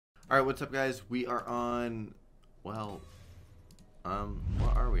Alright, what's up guys? We are on, well,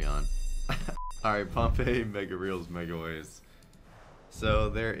 what are we on? Alright, Pompeii, Mega Reels, Mega Ways. So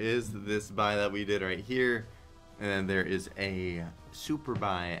there is this buy that we did right here, and then there is a super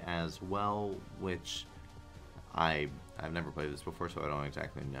buy as well, which I've never played this before, so I don't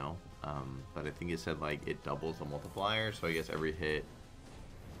exactly know. But I think it said like it doubles the multiplier, so I guess every hit.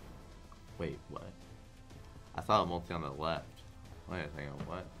 Wait, what? I thought it multi on the left. Wait a second,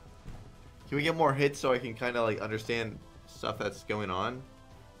 what? Can we get more hits so I can kind of like understand stuff that's going on?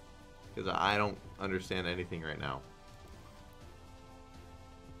 Because I don't understand anything right now.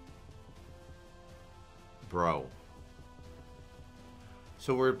 Bro.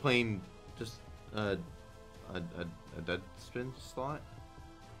 So we're playing just a dead spin slot?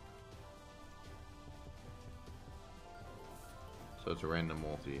 So it's a random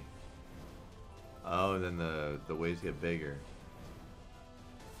multi. Oh, then the waves get bigger.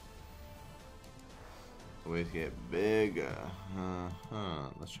 The waves get bigger.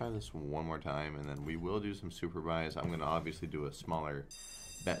 Let's try this one more time, and then we will do some super buys. I'm gonna obviously do a smaller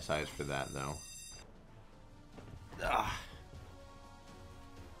bet size for that, though.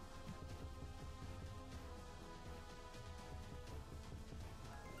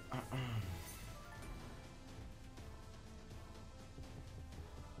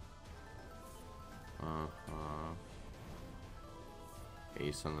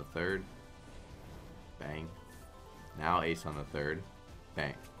 Ace on the third. Bang. Now ace on the third.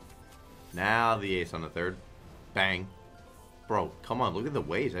 Bang. Now the ace on the third. Bang. Bro, come on. Look at the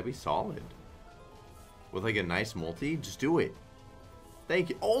waves. That'd be solid. With like a nice multi. Just do it. Thank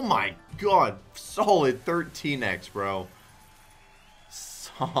you. Oh my god. Solid 13x, bro.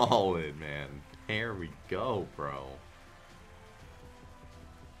 Solid, man. There we go, bro.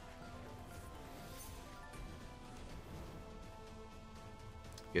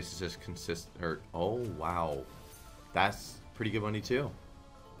 Guess it's just consistent. Or, oh wow, that's pretty good money too,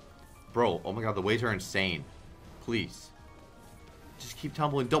 bro. Oh my god, the waves are insane. Please, just keep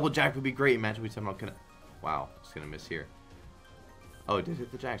tumbling. Double jack would be great. Imagine we somehow can. Wow, it's gonna miss here. Oh, it did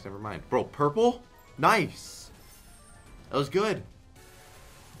hit the jacks. Never mind, bro. Purple, nice. That was good.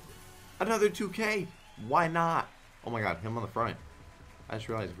 Another 2K. Why not? Oh my god, him on the front. I just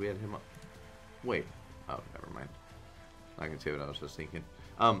realized we had him up. Wait. Oh, never mind. I can say what I was just thinking.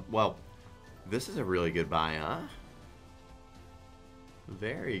 Well, this is a really good buy, huh?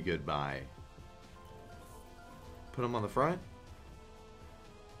 Very good buy. Put him on the front?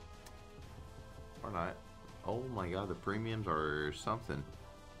 Or not. Oh my god, the premiums are something.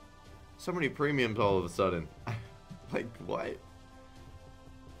 So many premiums all of a sudden. Like, what?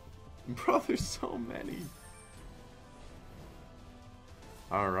 Bro, there's so many.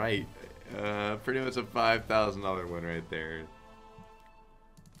 Alright. Pretty much a $5,000 win right there.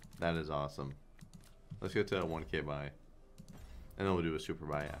 That is awesome. Let's get to a 1K buy. And then we'll do a super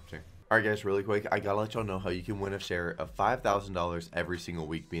buy after. Alright guys, really quick, I gotta let y'all know how you can win a share of $5,000 every single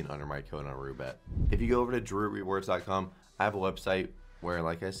week being under my code on Roobet. If you go over to drewrewards.com, I have a website where,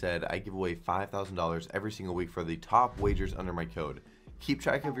 like I said, I give away $5,000 every single week for the top wagers under my code. Keep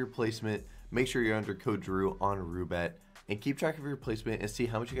track of your placement, make sure you're under code Drew on Roobet, and keep track of your placement and see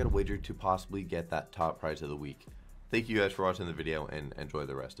how much you got to wager to possibly get that top prize of the week. Thank you guys for watching the video and enjoy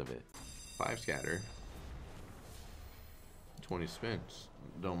the rest of it. 5 scatter. 20 spins.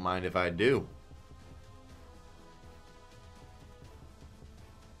 Don't mind if I do.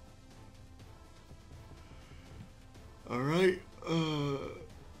 Alright.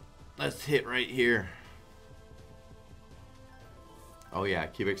 Let's hit right here. Oh yeah,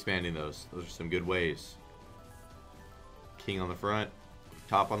 keep expanding those. Those are some good ways. King on the front.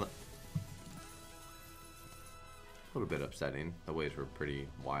 Top on the... A little bit upsetting. The waves were pretty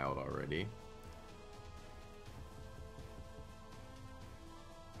wild already.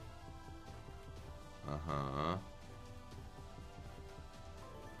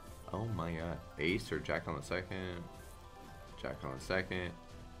 Oh my god. Ace or jack on the second. Jack on the second.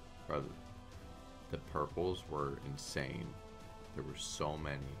 Bro, the purples were insane. There were so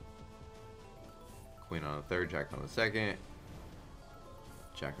many. Queen on the third, jack on the second.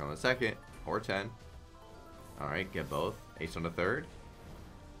 Jack on the second. Or 10. Alright, get both. Ace on the third.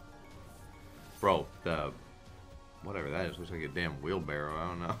 Bro, the... whatever that is. Looks like a damn wheelbarrow. I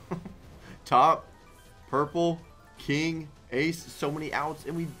don't know. Top. Purple. King. Ace. So many outs.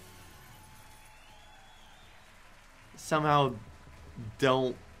 And we... somehow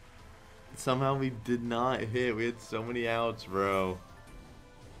don't... somehow we did not hit. We had so many outs, bro.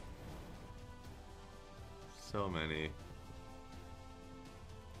 So many.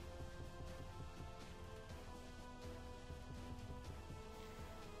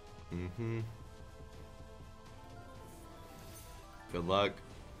 Mm-hmm. Good luck.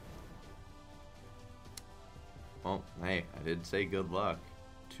 Well, hey, I did say good luck.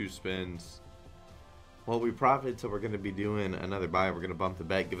 2 spins. Well, we profited, so we're going to be doing another buy. We're going to bump the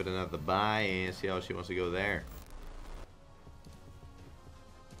bet, give it another buy, and see how she wants to go there.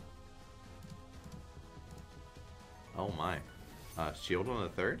 Oh my. Shield on the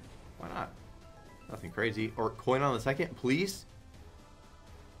third? Why not? Nothing crazy. Or coin on the second, please?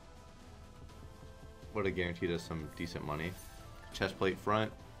 Would have guaranteed us some decent money. Chest plate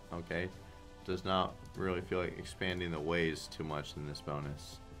front. Okay. Does not really feel like expanding the ways too much in this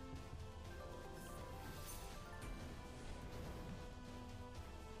bonus.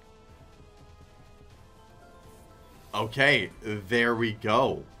 Okay, there we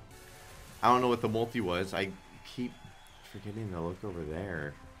go. I don't know what the multi was. I keep forgetting to look over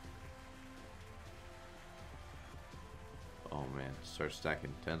there. Oh man, start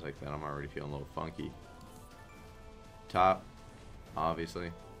stacking 10s like that, I'm already feeling a little funky. Top,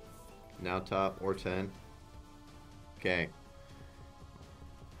 obviously. Now top or 10. Okay.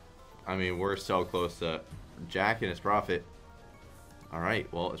 I mean, we're so close to Jack and his profit.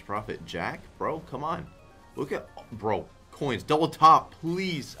 Alright, well, his profit. Jack? Bro, come on. Look at, bro, coins. Double top,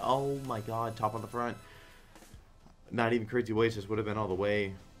 please. Oh my god, top on the front. Not even crazy ways, just would have been all the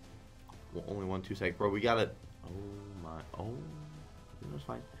way. Well, only 1 2 sec. Bro, we gotta, oh my, oh, it was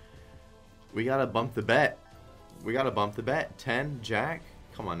fine. We gotta bump the bet. We gotta bump the bet. 10, Jack.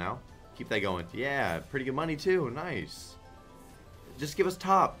 Come on now. Keep that going. Yeah, pretty good money too. Nice. Just give us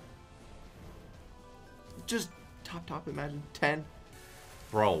top. Just top, imagine. 10.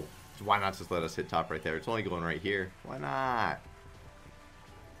 Bro, why not just let us hit top right there? It's only going right here. Why not?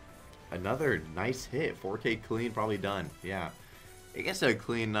 Another nice hit. 4K clean, probably done. Yeah. I guess a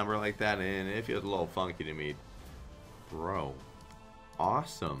clean number like that, and it feels a little funky to me. Bro.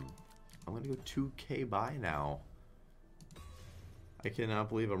 Awesome. I'm going to go 2K buy now. I cannot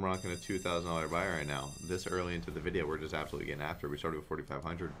believe I'm rocking a $2,000 buy right now. This early into the video, we're just absolutely getting after it. We started with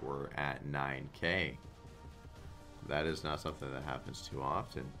 4,500. We're at 9K. That is not something that happens too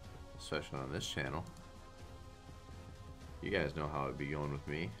often, especially on this channel. You guys know how it'd be going with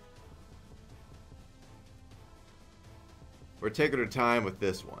me. We're taking our time with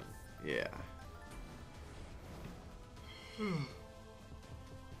this one. Yeah.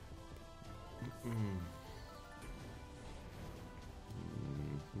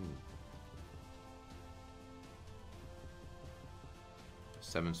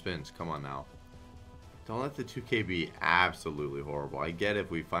 Seven spins. Come on now. Don't let the 2K be absolutely horrible. I get if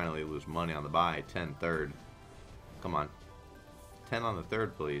we finally lose money on the buy. 10 third. Come on. 10 on the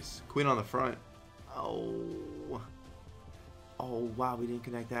third, please. Queen on the front. Oh. Oh, wow. We didn't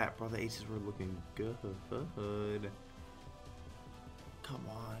connect that. Bro, the aces were looking good. Come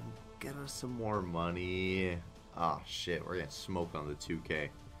on. Get us some more money. Oh, shit. We're getting smoked on the 2K.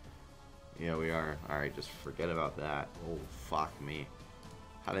 Yeah, we are. Alright, just forget about that. Oh, fuck me.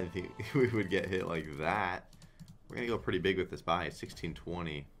 I didn't think we would get hit like that. We're going to go pretty big with this buy.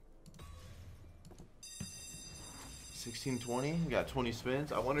 1620. 1620. We got 20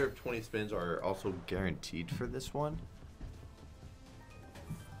 spins. I wonder if 20 spins are also guaranteed for this one.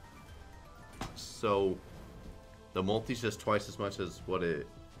 So, the multi's just twice as much as what it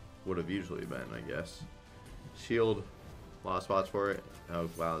would have usually been, I guess. Shield. A lot of spots for it. Oh,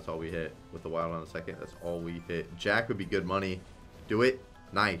 wow, that's all we hit. With the wild on the second, that's all we hit. Jack would be good money. Do it.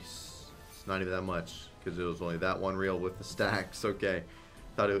 Nice. It's not even that much because it was only that one reel with the stacks. Okay.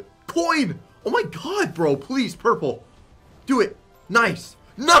 Thought it would... Coin! Oh my god, bro. Please, purple. Do it. Nice.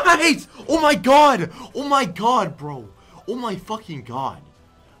 Nice! Oh my god. Oh my god, bro. Oh my fucking god.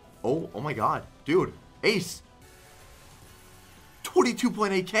 Oh my god. Dude. Ace.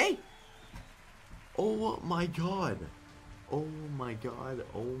 22.8K? Oh my god. Oh my god.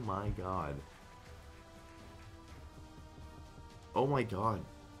 Oh my god. Oh my god,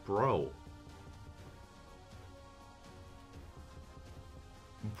 bro.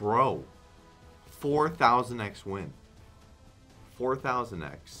 Bro. 4,000x win.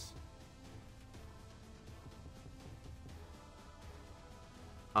 4,000x.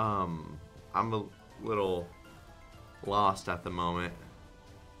 I'm a little lost at the moment.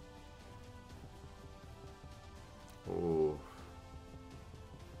 Oh.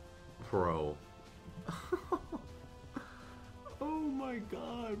 Bro. Oh my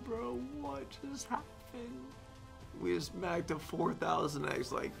god, bro, what just happened? We just magged a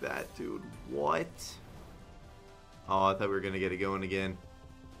 4,000x like that, dude. What? Oh, I thought we were gonna get it going again.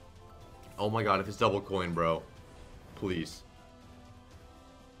 Oh my god, if it's double coin, bro. Please.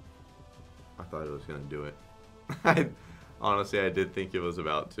 I thought it was gonna do it. Honestly, I did think it was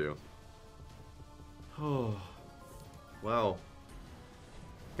about to. Oh, well,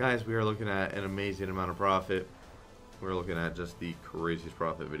 guys, we are looking at an amazing amount of profit. We're looking at just the craziest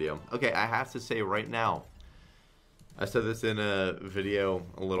profit video. Okay, I have to say right now, I said this in a video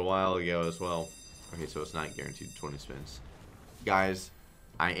a little while ago as well. Okay, so it's not guaranteed 20 spins. Guys,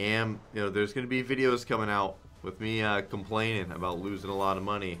 I am, there's going to be videos coming out with me complaining about losing a lot of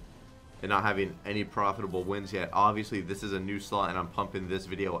money and not having any profitable wins yet. Obviously, this is a new slot, and I'm pumping this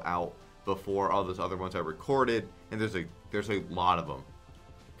video out before all those other ones I recorded, and there's a lot of them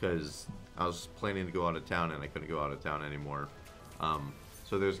because I was planning to go out of town and I couldn't go out of town anymore.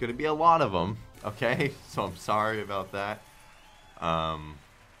 So there's going to be a lot of them, okay? So I'm sorry about that.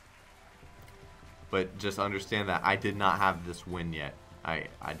 But just understand that I did not have this win yet. I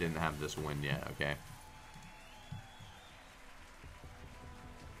didn't have this win yet, okay?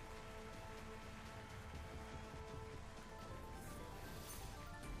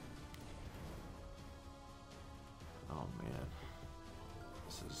 Oh, man.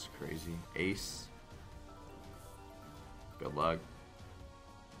 This is crazy. Ace. Good luck.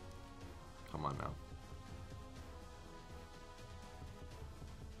 Come on now.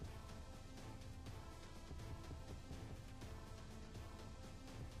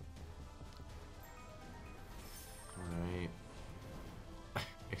 Alright.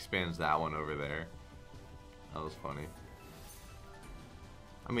 Expands that one over there. That was funny.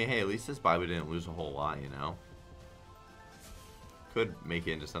 I mean, hey, at least this buy we didn't lose a whole lot, you know? Could make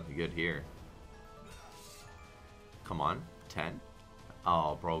it into something good here. Come on. 10?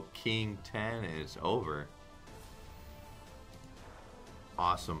 Oh, bro. King 10 is over.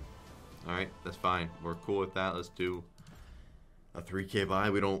 Awesome. Alright, that's fine. We're cool with that. Let's do a 3K buy.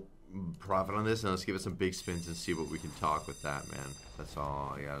 We don't profit on this, and let's give it some big spins and see what we can talk with that, man. That's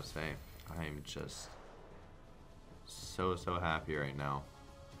all I gotta say. I'm just so happy right now.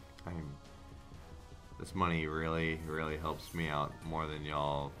 This money really helps me out more than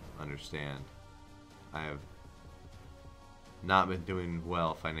y'all understand. I have not been doing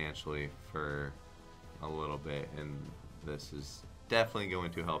well financially for a little bit, and this is definitely going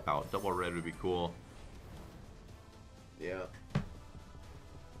to help out. Double red would be cool. Yeah.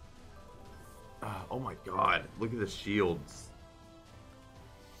 Oh my god, look at the shields.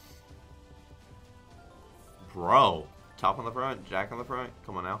 Bro, top on the front, jack on the front.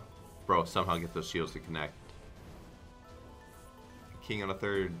 Come on now. Bro, somehow get those shields to connect. King on the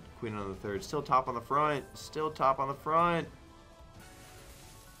third, queen on the third. Still top on the front. Still top on the front.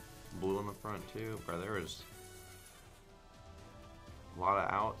 Blue on the front too. Bro, there was a lot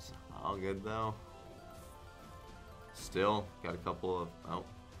of outs. All good though. Still got a couple of, oh.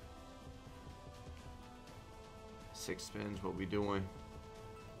 6 spins, what we doing?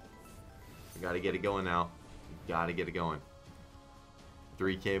 We gotta get it going now. We gotta get it going.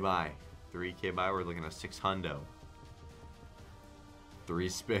 3K buy. 3K buy, we're looking at 6 hundo. 3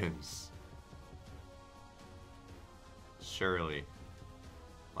 spins. Surely.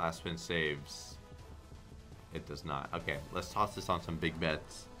 Last spin saves. It does not. Okay, let's toss this on some big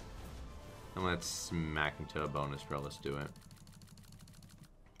bets. And let's smack into a bonus, bro. Let's do it.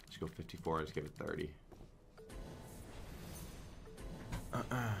 Let's go 54. Let's give it 30.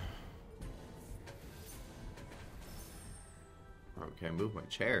 Okay, move my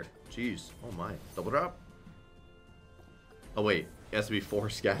chair. Jeez. Oh my. Double drop? Oh wait. It has to be 4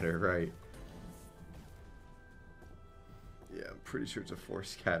 scatter, right? Yeah, I'm pretty sure it's a 4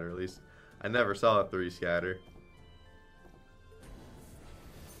 scatter at least. I never saw a 3 scatter.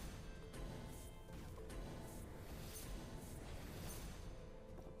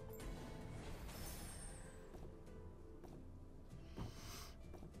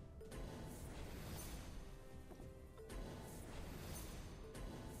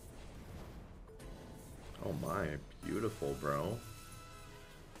 Oh my, beautiful, bro.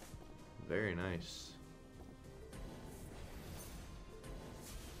 Very nice.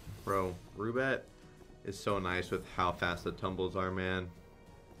 Bro, roulette is so nice with how fast the tumbles are, man.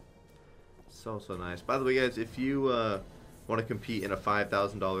 So nice. By the way, guys, if you want to compete in a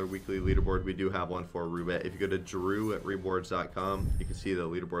 $5,000 weekly leaderboard, we do have one for roulette. If you go to drew@rewards.com, you can see the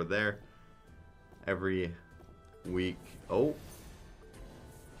leaderboard there. Every week. Oh.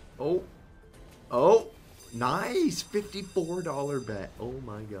 Nice! $54 bet. Oh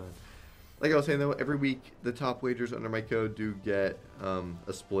my god. Like I was saying though, every week the top wagers under my code do get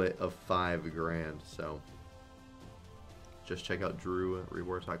a split of $5 grand. So just check out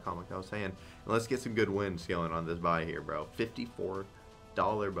drew@rewards.com like I was saying. And let's get some good wins going on this buy here, bro. $54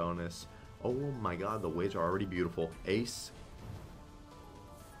 bonus. Oh my god, the wages are already beautiful. Ace.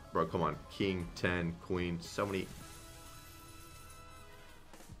 Bro, come on. King, 10, queen. So many.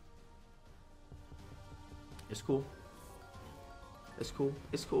 It's cool. It's cool.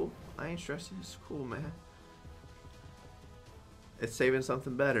 It's cool. I ain't stressing. It's cool, man. It's saving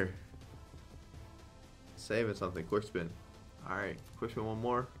something better. Saving something. Quick spin. Alright. Quick spin one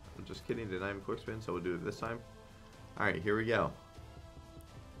more. I'm just kidding. Didn't even quick spin, so we'll do it this time. Alright, here we go.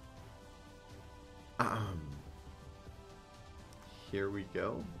 Here we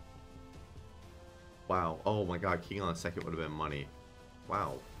go. Wow. Oh my god. King on the second would have been money.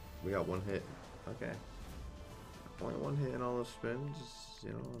 Wow. We got one hit. Okay. Only one hit in all those spins,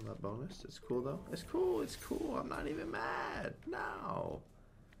 you know, on that bonus. It's cool though. It's cool. It's cool. I'm not even mad. No.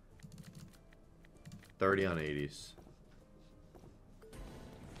 30 on 80s.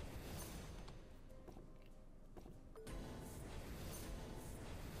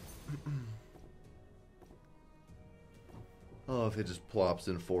 Oh, if it just plops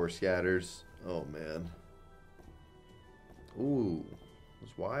in 4 scatters. Oh man. Ooh,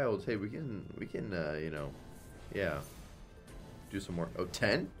 it's wild. Hey, we can, you know, yeah, do some more. Oh,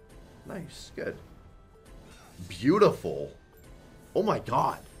 10? Nice, good. Beautiful. Oh my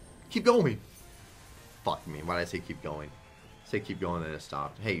god. Keep going. Fuck me. Why did I say keep going? Say keep going and it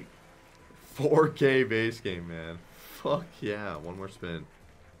stopped. Hey, 4K base game, man. Fuck yeah. One more spin.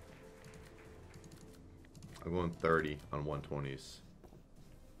 I'm going 30 on 120s.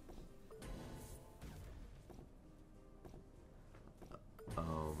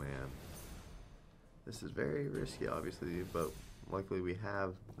 Oh man, this is very risky, obviously, but luckily we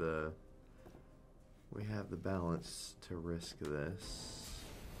have the balance to risk this.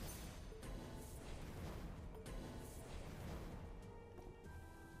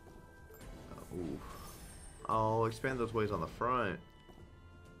 Ooh. Oh, expand those ways on the front.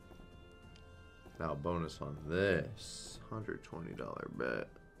 Now bonus on this $120 bet.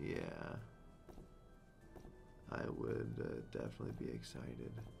 Yeah, I would definitely be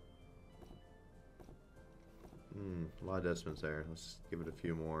excited. A lot of dead spins there. Let's give it a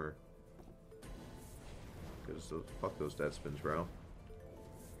few more. Cause fuck those dead spins, bro.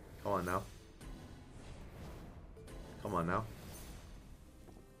 Come on now. Come on now.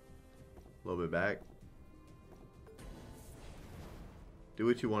 A little bit back. Do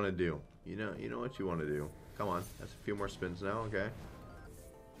what you want to do. You know what you want to do. Come on. That's a few more spins now. Okay.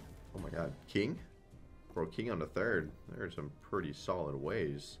 Oh my god. King? Bro, king on the third. There's some pretty solid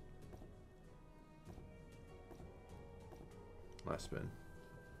ways. Last spin.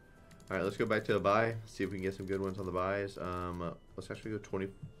 Alright, let's go back to the buy. See if we can get some good ones on the buys. Let's actually go 20.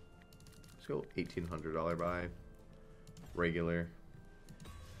 Let's go $1,800 buy. Regular.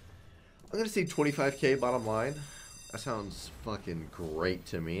 I'm going to say 25K bottom line. That sounds fucking great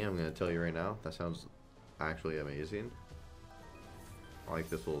to me. I'm going to tell you right now. That sounds actually amazing. I like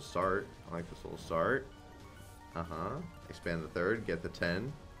this little start. I like this little start. Expand the third. Get the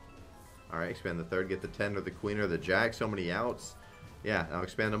 10. Alright, expand the third. Get the 10 or the queen or the jack. So many outs. Yeah, now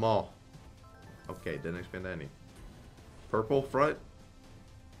expand them all. Okay, didn't expand any. Purple front.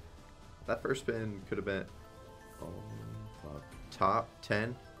 That first spin could have been... Oh, fuck. Top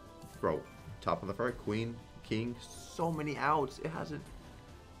 10. Bro, top of the front. Queen. King, so many outs. It hasn't.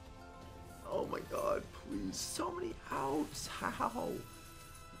 Oh my god, please. So many outs. How?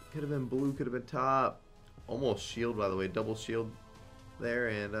 Could have been blue, could have been top. Almost shield, by the way. Double shield there,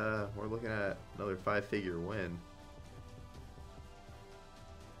 and we're looking at another 5-figure win.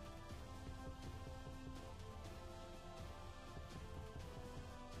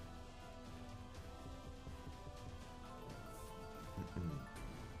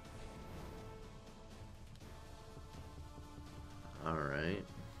 Alright.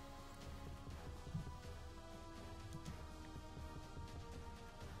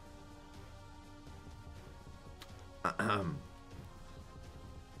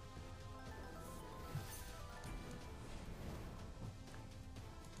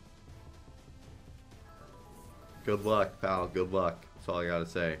 Good luck, pal. Good luck. That's all I gotta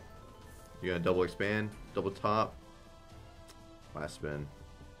say. You're gonna double expand, double top. Last spin.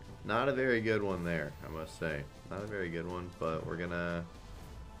 Not a very good one there, I must say. Not a very good one, but we're gonna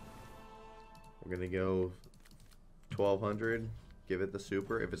go 1,200. Give it the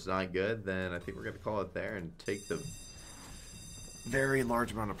super. If it's not good, then I think we're gonna call it there and take the very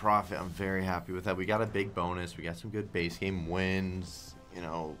large amount of profit. I'm very happy with that. We got a big bonus. We got some good base game wins. You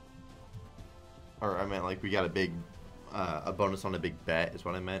know, or I meant like we got a big a bonus on a big bet is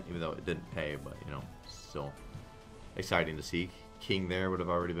what I meant, even though it didn't pay. But you know, still exciting to see. King there would have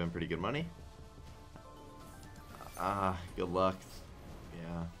already been pretty good money. Good luck.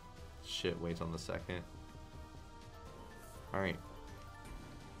 Yeah. Shit, waits on the second. Alright.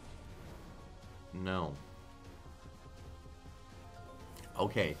 No.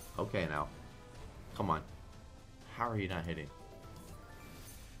 Okay. Okay now. Come on. How are you not hitting?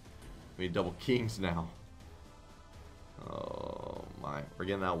 We need double kings now. Oh my. We're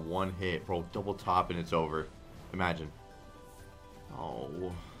getting that one hit. Bro, double top and it's over. Imagine.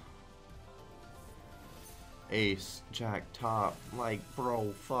 Oh. Ace, jack, top. Like,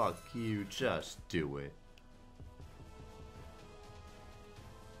 bro, fuck you. Just do it.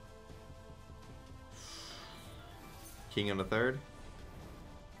 King on the third.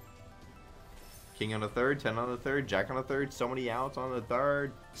 King on the third. 10 on the third. Jack on the third. So many outs on the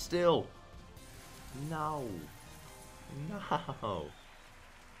third. Still. No. No.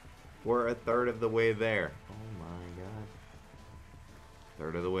 We're a third of the way there. Oh my god.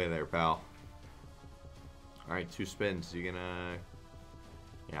 Third of the way there, pal. Alright, 2 spins. You gonna...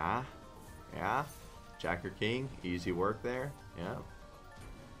 Yeah? Yeah? Jack or king? Easy work there? Yeah.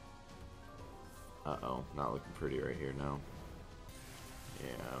 Uh-oh. Not looking pretty right here, no.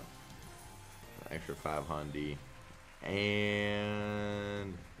 Yeah. Extra 500.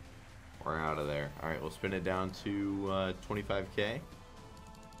 And... we're out of there. Alright, we'll spin it down to 25k.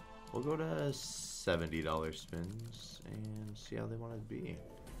 We'll go to $70 spins and see how they want it to be.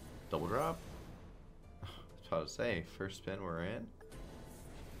 Double drop. That's what I was saying. First spin we're in.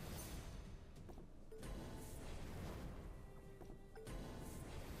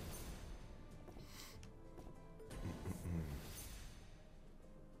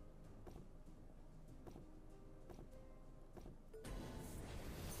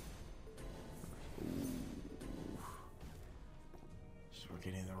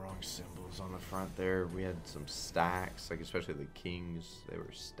 Getting the wrong symbols on the front there. We had some stacks, like especially the kings, they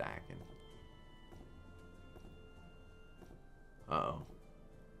were stacking. Uh-oh.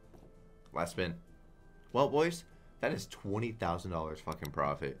 Last spin. Well, boys, that is $20,000 fucking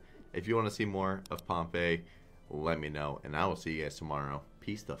profit. If you want to see more of Pompeii, let me know, and I will see you guys tomorrow.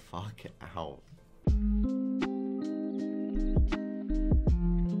 Peace the fuck out.